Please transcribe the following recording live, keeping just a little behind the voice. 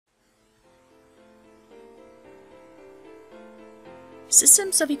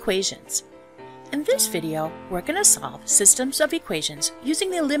Systems of equations. In this video, we're going to solve systems of equations using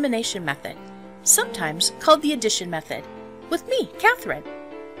the elimination method, sometimes called the addition method, with me, Kathryn.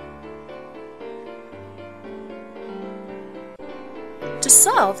 To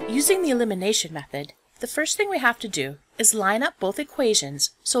solve using the elimination method, the first thing we have to do is line up both equations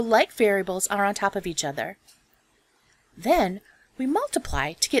so like variables are on top of each other. Then, we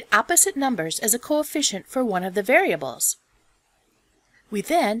multiply to get opposite numbers as a coefficient for one of the variables. We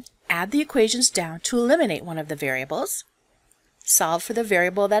then add the equations down to eliminate one of the variables, solve for the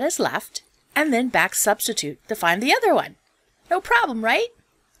variable that is left, and then back substitute to find the other one. No problem, right?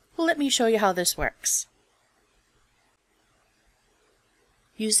 Well, let me show you how this works.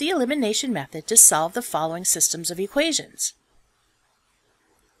 Use the elimination method to solve the following systems of equations.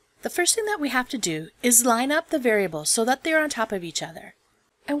 The first thing that we have to do is line up the variables so that they're on top of each other.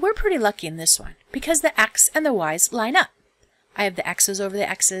 And we're pretty lucky in this one because the x and the y's line up. I have the x's over the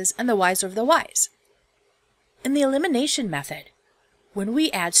x's and the y's over the y's. In the elimination method, when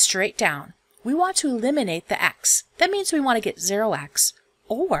we add straight down, we want to eliminate the x. That means we want to get 0x,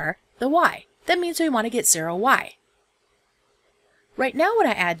 or the y. That means we want to get 0y. Right now when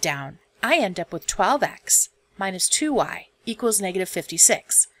I add down, I end up with 12x minus 2y equals negative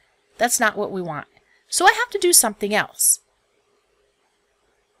 56. That's not what we want. So I have to do something else.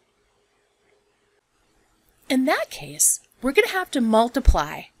 In that case, we're going to have to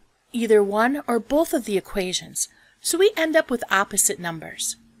multiply either one or both of the equations, so we end up with opposite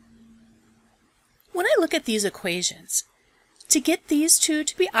numbers. When I look at these equations, to get these two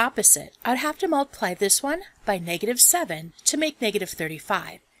to be opposite, I'd have to multiply this one by negative 7 to make negative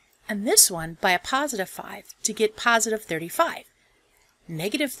 35, and this one by a positive 5 to get positive 35.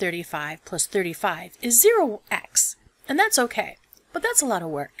 Negative 35 plus 35 is 0x, and that's okay, but that's a lot of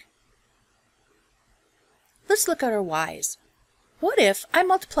work. Let's look at our y's. What if I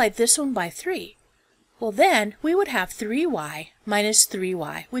multiplied this one by 3? Well, then we would have 3y minus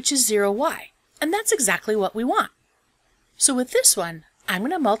 3y, which is 0y, and that's exactly what we want. So with this one, I'm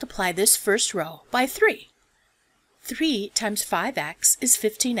going to multiply this first row by 3. 3 times 5x is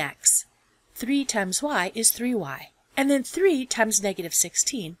 15x. 3 times y is 3y. And then 3 times negative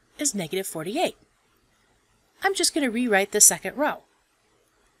 16 is negative 48. I'm just going to rewrite the second row.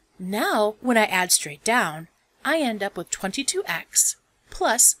 Now, when I add straight down, I end up with 22x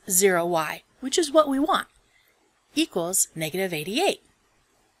plus 0y, which is what we want, equals negative 88.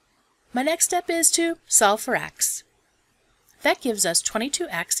 My next step is to solve for x. That gives us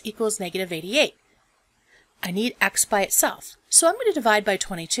 22x equals negative 88. I need x by itself, so I'm going to divide by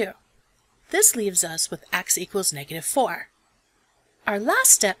 22. This leaves us with x equals negative 4. Our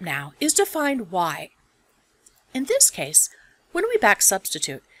last step now is to find y. In this case, when we back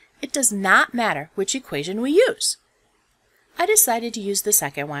substitute, it does not matter which equation we use. I decided to use the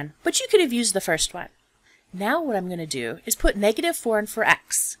second one, but you could have used the first one. Now what I'm going to do is put negative 4 in for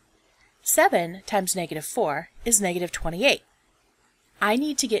x. 7 times negative 4 is negative 28. I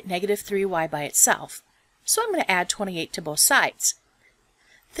need to get negative 3y by itself, so I'm going to add 28 to both sides.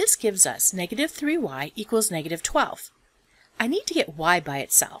 This gives us negative 3y equals negative 12. I need to get y by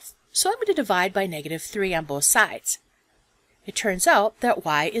itself, so I'm going to divide by negative 3 on both sides. It turns out that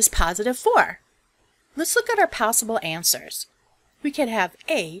y is positive 4. Let's look at our possible answers. We can have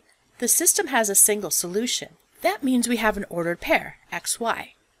A, the system has a single solution. That means we have an ordered pair, x,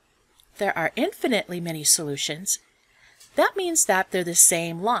 y. There are infinitely many solutions. That means that they're the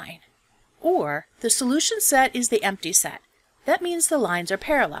same line. Or the solution set is the empty set. That means the lines are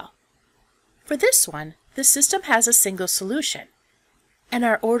parallel. For this one, the system has a single solution, and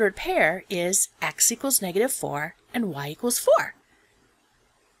our ordered pair is x equals negative 4 and y equals 4.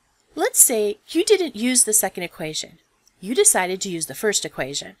 Let's say you didn't use the second equation. You decided to use the first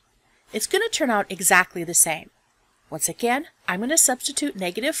equation. It's going to turn out exactly the same. Once again, I'm going to substitute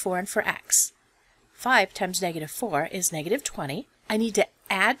negative 4 in for x. 5 times negative 4 is negative 20. I need to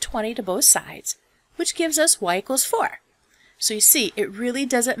add 20 to both sides, which gives us y equals 4. So you see, it really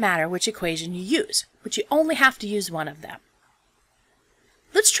doesn't matter which equation you use, but you only have to use one of them.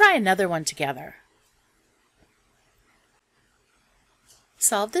 Let's try another one together.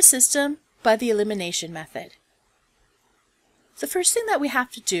 Solve the system by the elimination method. The first thing that we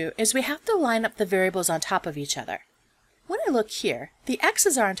have to do is we have to line up the variables on top of each other. When I look here, the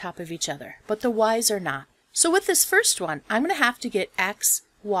x's are on top of each other, but the y's are not. So with this first one, I'm going to have to get x,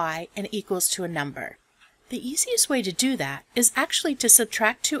 y, and equals to a number. The easiest way to do that is actually to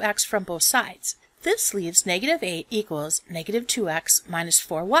subtract 2x from both sides. This leaves negative 8 equals negative 2x minus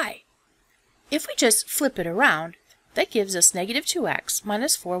 4y. If we just flip it around, that gives us negative 2x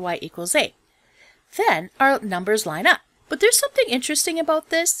minus 4y equals 8. Then our numbers line up. But there's something interesting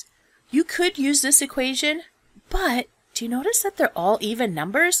about this. You could use this equation, but do you notice that they're all even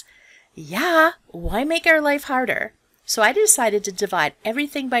numbers? Yeah, why make our life harder? So I decided to divide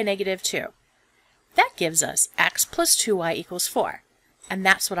everything by -2. That gives us x plus 2y equals 4, and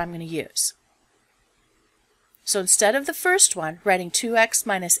that's what I'm going to use. So instead of the first one, writing 2x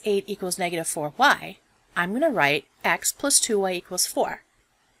minus 8 equals -4y, I'm going to write x plus 2y equals 4.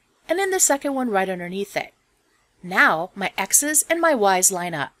 And then the second one right underneath it. Now my x's and my y's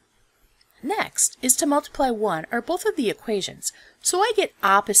line up. Next is to multiply one or both of the equations, so I get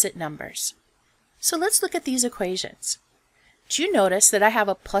opposite numbers. So let's look at these equations. Do you notice that I have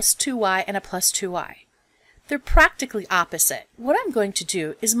a plus 2y and a plus 2y? They're practically opposite. What I'm going to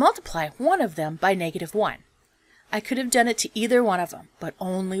do is multiply one of them by -1. I could have done it to either one of them, but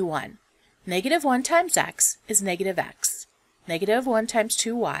only one. -1 times x is -x. -1 times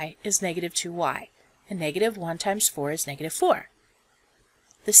 2y is -2y. And -1 times 4 is -4.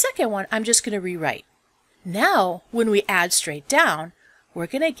 The second one I'm just going to rewrite. Now, when we add straight down, we're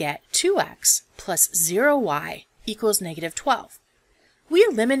going to get 2x plus 0y equals -12. We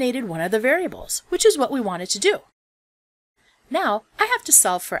eliminated one of the variables, which is what we wanted to do. Now, I have to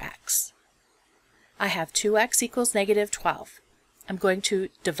solve for x. I have 2x equals -12. I'm going to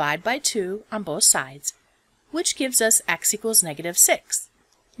divide by 2 on both sides, which gives us x equals -6.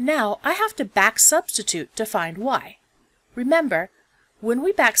 Now, I have to back substitute to find y. Remember, when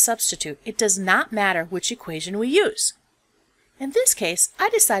we back substitute, it does not matter which equation we use. In this case, I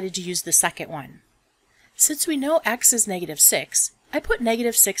decided to use the second one. Since we know x is -6, I put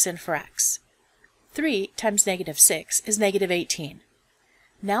 -6 in for x. 3 times -6 is -18.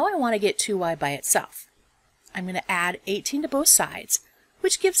 Now I want to get 2y by itself. I'm going to add 18 to both sides,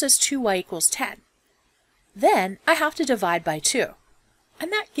 which gives us 2y equals 10. Then I have to divide by 2,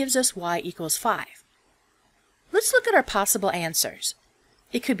 and that gives us y equals 5. Let's look at our possible answers.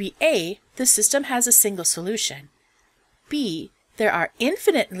 It could be A, the system has a single solution. B, there are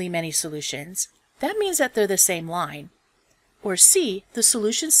infinitely many solutions. That means that they're the same line. Or C, the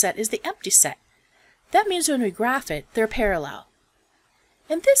solution set is the empty set. That means when we graph it, they're parallel.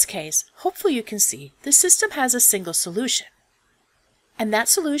 In this case, hopefully you can see the system has a single solution. And that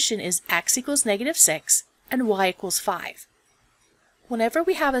solution is x equals -6 and y equals 5. Whenever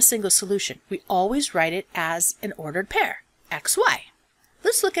we have a single solution, we always write it as an ordered pair, x, y.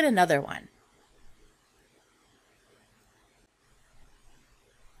 Let's look at another one.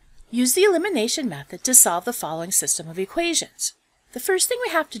 Use the elimination method to solve the following system of equations. The first thing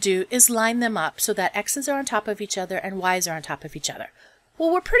we have to do is line them up so that x's are on top of each other and y's are on top of each other.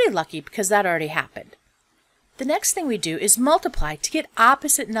 Well, we're pretty lucky because that already happened. The next thing we do is multiply to get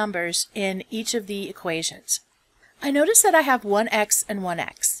opposite numbers in each of the equations. I notice that I have 1x and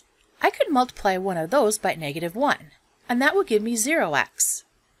 1x. I could multiply one of those by -1, and that would give me 0x.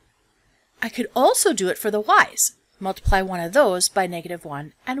 I could also do it for the y's. Multiply one of those by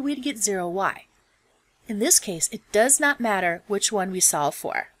 -1, and we'd get 0y. In this case, it does not matter which one we solve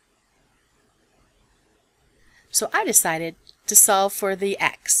for. So I decided to solve for the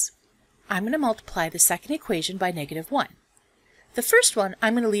x. I'm going to multiply the second equation by -1. The first one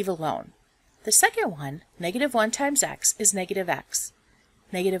I'm going to leave alone. The second one, -1 times x is -x.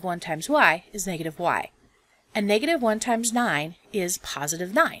 -1 times y is -y. And -1 times 9 is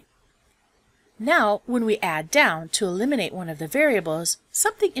 +9. Now, when we add down to eliminate one of the variables,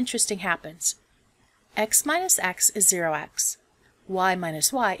 something interesting happens. X minus x is 0x. Y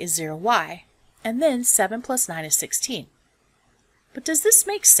minus y is 0y. And then 7 plus 9 is 16. But does this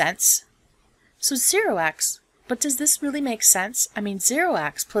make sense? So 0x, but does this really make sense? I mean,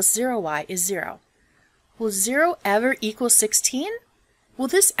 0x plus 0y is 0. Will 0 ever equal 16? Will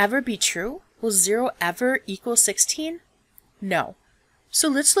this ever be true? Will 0 ever equal 16? No. So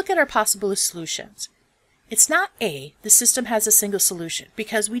let's look at our possible solutions. It's not A, the system has a single solution,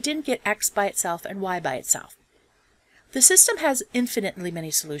 because we didn't get x by itself and y by itself. The system has infinitely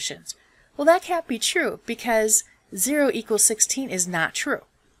many solutions. Well, that can't be true, because 0 equals 16 is not true.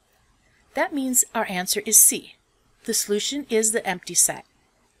 That means our answer is C. The solution is the empty set.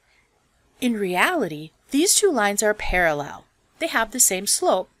 In reality, these two lines are parallel. They have the same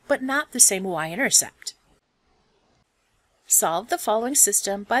slope, but not the same y-intercept. Solve the following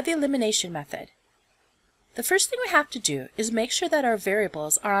system by the elimination method. The first thing we have to do is make sure that our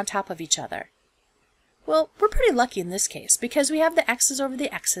variables are on top of each other. Well, we're pretty lucky in this case because we have the x's over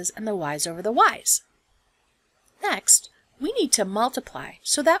the x's and the y's over the y's. Next, we need to multiply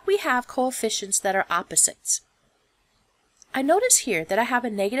so that we have coefficients that are opposites. I notice here that I have a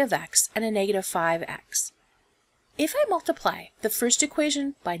 -x and a -5x. If I multiply the first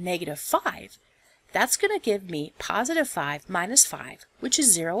equation by -5, That's going to give me positive 5 minus 5, which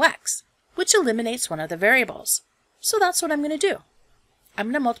is 0x, which eliminates one of the variables. So that's what I'm going to do. I'm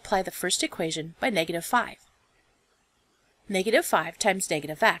going to multiply the first equation by negative 5. Negative 5 times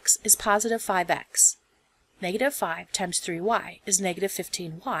negative x is positive 5x. Negative 5 times 3y is negative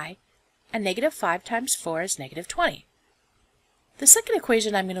 15y, and negative 5 times 4 is negative 20. The second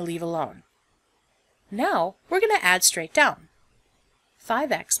equation I'm going to leave alone. Now we're going to add straight down.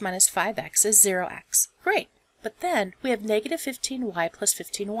 5x minus 5x is 0x. Great, but then we have negative 15y plus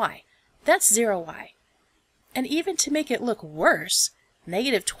 15y. That's 0y. And even to make it look worse,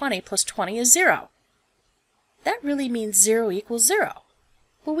 negative 20 plus 20 is 0. That really means 0 equals 0.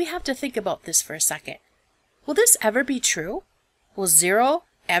 Well, we have to think about this for a second. Will this ever be true? Will 0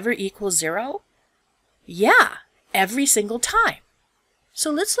 ever equal 0? Yeah, every single time.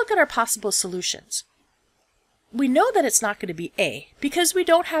 So let's look at our possible solutions. We know that it's not going to be A because we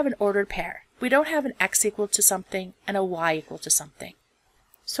don't have an ordered pair. We don't have an x equal to something and a y equal to something.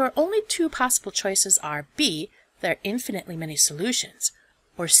 So our only two possible choices are B, there are infinitely many solutions,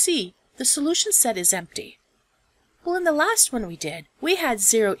 or C, the solution set is empty. Well, in the last one we did, we had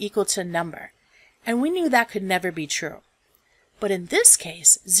 0 equal to a number, and we knew that could never be true. But in this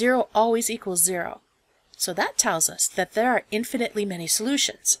case, 0 always equals 0. So that tells us that there are infinitely many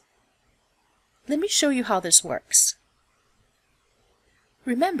solutions. Let me show you how this works.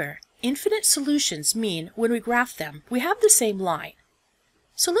 Remember, infinite solutions mean when we graph them, we have the same line.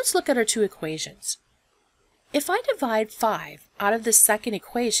 So let's look at our two equations. If I divide 5 out of the second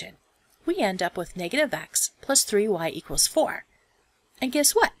equation, we end up with negative x plus 3y equals 4. And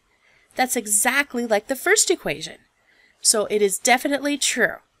guess what? That's exactly like the first equation. So it is definitely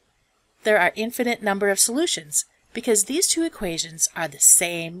true. There are infinite number of solutions because these two equations are the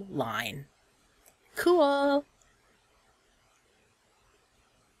same line. Cool!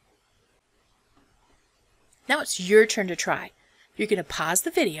 Now it's your turn to try. You're going to pause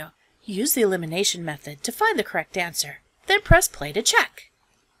the video, use the elimination method to find the correct answer, then press play to check.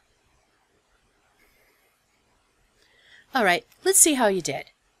 Alright, let's see how you did.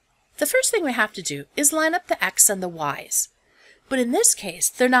 The first thing we have to do is line up the x and the y's. But in this case,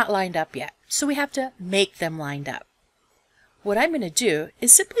 they're not lined up yet, so we have to make them lined up. What I'm going to do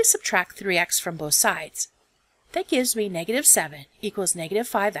is simply subtract 3x from both sides. That gives me negative 7 equals negative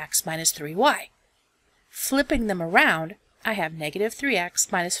 5x minus 3y. Flipping them around, I have negative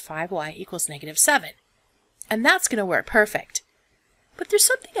 3x minus 5y equals negative 7. And that's going to work perfect. But there's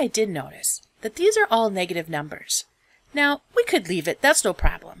something I did notice, that these are all negative numbers. Now, we could leave it, that's no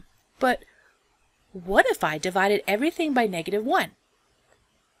problem. But what if I divided everything by negative 1?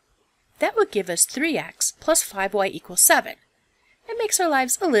 That would give us 3x plus 5y equals 7. It makes our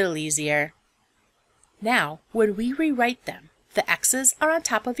lives a little easier. Now, when we rewrite them, the x's are on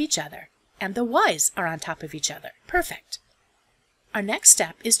top of each other, and the y's are on top of each other. Perfect. Our next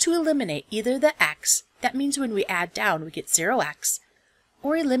step is to eliminate either the x, that means when we add down we get 0x,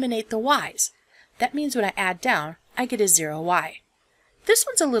 or eliminate the y's. That means when I add down, I get a 0y. This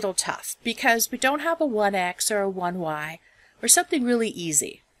one's a little tough because we don't have a 1x or a 1y or something really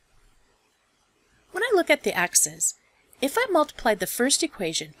easy. When I look at the x's, if I multiplied the first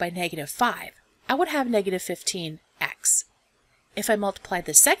equation by negative 5, I would have negative 15x. If I multiplied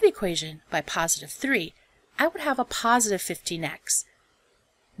the second equation by positive 3, I would have a positive 15x.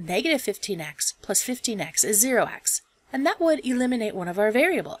 Negative 15x plus 15x is 0x, and that would eliminate one of our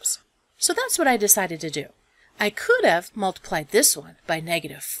variables. So that's what I decided to do. I could have multiplied this one by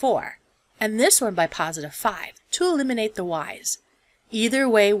negative 4 and this one by positive 5 to eliminate the y's. Either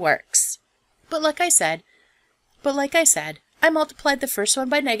way works. But like I said, I multiplied the first one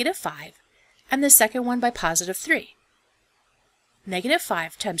by negative 5 and the second one by positive 3. Negative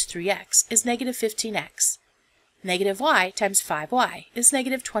 5 times 3x is negative 15x. Negative y times 5y is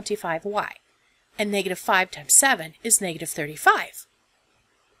negative 25y. And negative 5 times 7 is negative 35.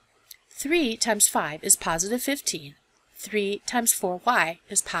 3 times 5 is positive 15. 3 times 4y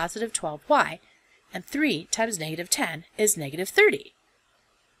is positive 12y. And 3 times negative 10 is negative 30.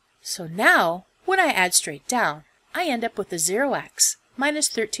 So now, when I add straight down, I end up with a 0x minus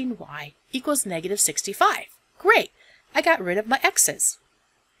 13y equals negative 65. Great! I got rid of my x's.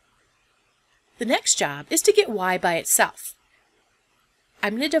 The next job is to get y by itself.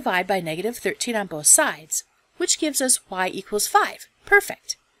 I'm going to divide by negative 13 on both sides, which gives us y equals 5.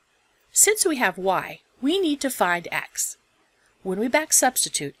 Perfect. Since we have y, we need to find x. When we back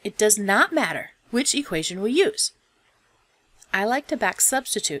substitute, it does not matter which equation we use. I like to back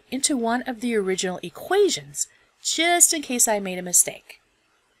substitute into one of the original equations, just in case I made a mistake.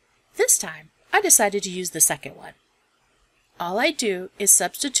 This time, I decided to use the second one. all I do is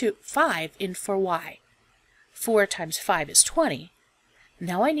substitute 5 in for y. 4 times 5 is 20.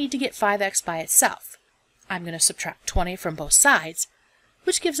 Now I need to get 5x by itself. I'm going to subtract 20 from both sides,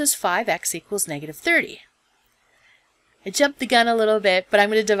 which gives us 5x equals negative 30. I jumped the gun a little bit, but I'm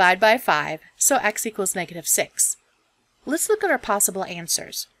going to divide by 5, so x equals negative 6. Let's look at our possible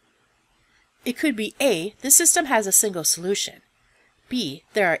answers. It could be A, the system has a single solution, B,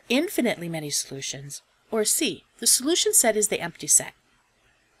 there are infinitely many solutions, or C, the solution set is the empty set.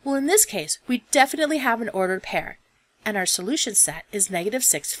 Well, in this case, we definitely have an ordered pair, and our solution set is negative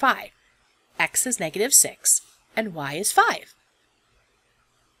 6, 5. X is negative 6, and y is 5.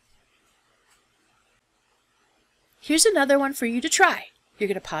 Here's another one for you to try. You're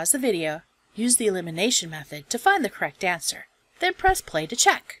going to pause the video, use the elimination method to find the correct answer, then press play to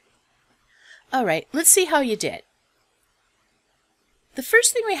check. Alright, let's see how you did. The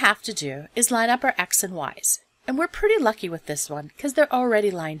first thing we have to do is line up our x and y's, and we're pretty lucky with this one because they're already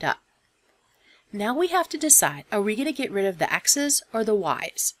lined up. Now we have to decide, are we going to get rid of the x's or the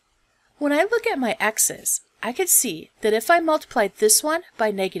y's? When I look at my x's, I can see that if I multiplied this one by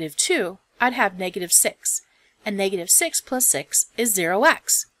negative 2, I'd have negative 6, and negative 6 plus 6 is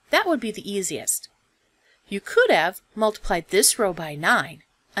 0x. That would be the easiest. You could have multiplied this row by 9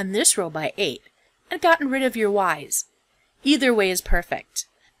 and this row by 8 and gotten rid of your y's. Either way is perfect.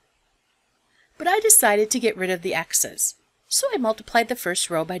 But I decided to get rid of the x's, so I multiplied the first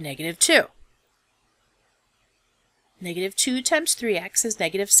row by negative 2. Negative 2 times 3x is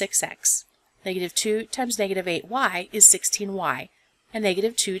negative 6x. Negative 2 times negative 8y is 16y, and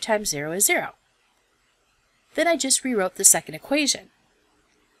negative 2 times 0 is 0. Then I just rewrote the second equation.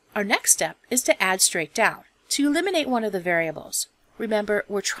 Our next step is to add straight down, to eliminate one of the variables. Remember,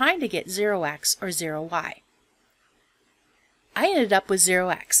 we're trying to get 0x or 0y. I ended up with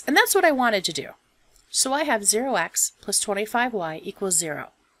 0x, and that's what I wanted to do. So I have 0x plus 25y equals 0.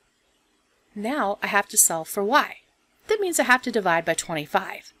 Now I have to solve for y. That means I have to divide by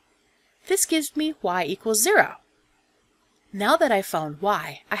 25. This gives me y equals 0. Now that I've found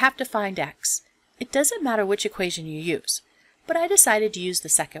y, I have to find x. It doesn't matter which equation you use, but I decided to use the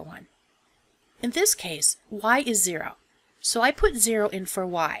second one. In this case, y is 0, so I put 0 in for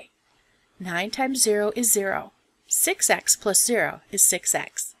y. 9 times 0 is 0. 6x plus 0 is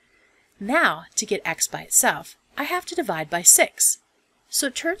 6x. Now, to get x by itself, I have to divide by 6. So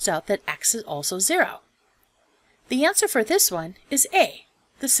it turns out that x is also 0. The answer for this one is A.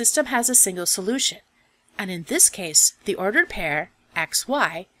 The system has a single solution, and in this case, the ordered pair,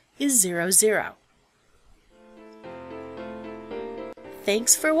 xy, is 0, 0.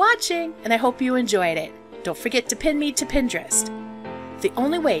 Thanks for watching, and I hope you enjoyed it. Don't forget to pin me to Pinterest. The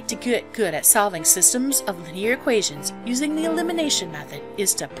only way to get good at solving systems of linear equations using the elimination method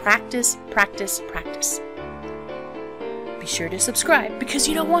is to practice, practice, practice. Be sure to subscribe because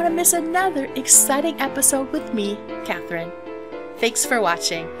you don't want to miss another exciting episode with me, Kathryn. Thanks for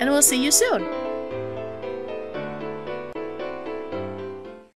watching, and we'll see you soon.